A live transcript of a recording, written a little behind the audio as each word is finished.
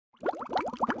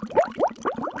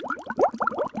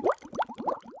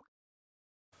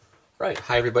Right,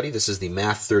 hi everybody, this is the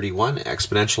Math 31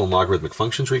 Exponential and Logarithmic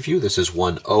Functions review. This is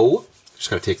 1O. Just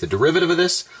got to take the derivative of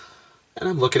this, and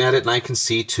I'm looking at it and I can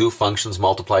see two functions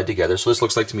multiplied together. So this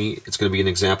looks like to me it's going to be an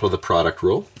example of the product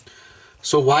rule.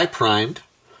 So y primed,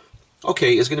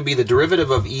 okay, is going to be the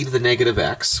derivative of e to the negative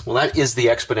x. Well, that is the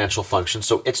exponential function,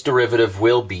 so its derivative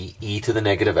will be e to the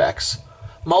negative x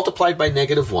multiplied by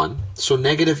negative 1. So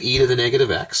negative e to the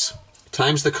negative x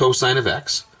times the cosine of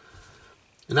x.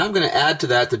 And now I'm going to add to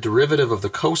that the derivative of the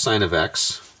cosine of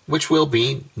x, which will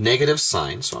be negative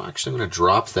sine. So actually I'm going to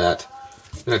drop that.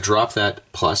 I'm going to drop that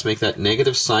plus, make that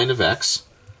negative sine of x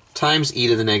times e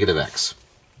to the negative x.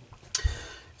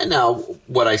 And now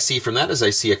what I see from that is I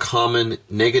see a common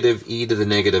negative e to the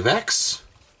negative x,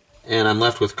 and I'm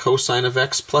left with cosine of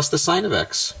x plus the sine of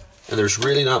x. And there's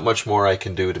really not much more I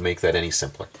can do to make that any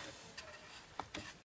simpler.